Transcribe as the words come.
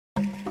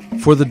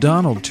For the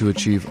Donald to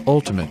achieve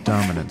ultimate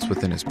dominance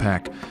within his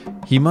pack,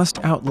 he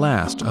must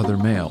outlast other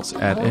males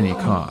at any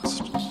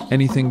cost.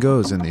 Anything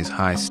goes in these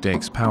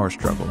high-stakes power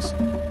struggles.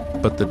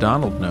 But the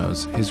Donald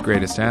knows his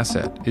greatest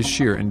asset is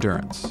sheer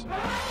endurance.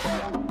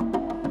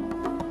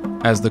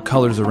 As the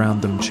colors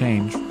around them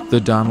change,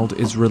 the Donald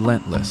is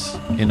relentless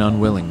in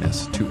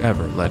unwillingness to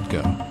ever let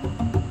go.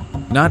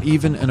 Not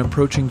even an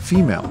approaching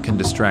female can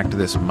distract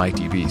this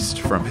mighty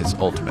beast from his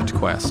ultimate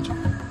quest.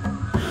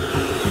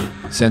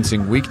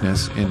 Sensing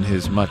weakness in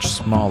his much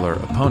smaller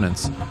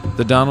opponents,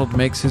 the Donald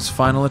makes his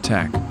final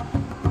attack.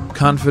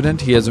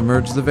 Confident he has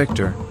emerged the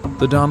victor,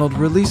 the Donald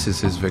releases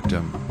his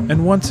victim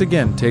and once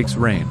again takes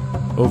reign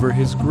over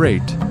his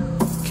great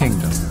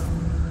kingdom.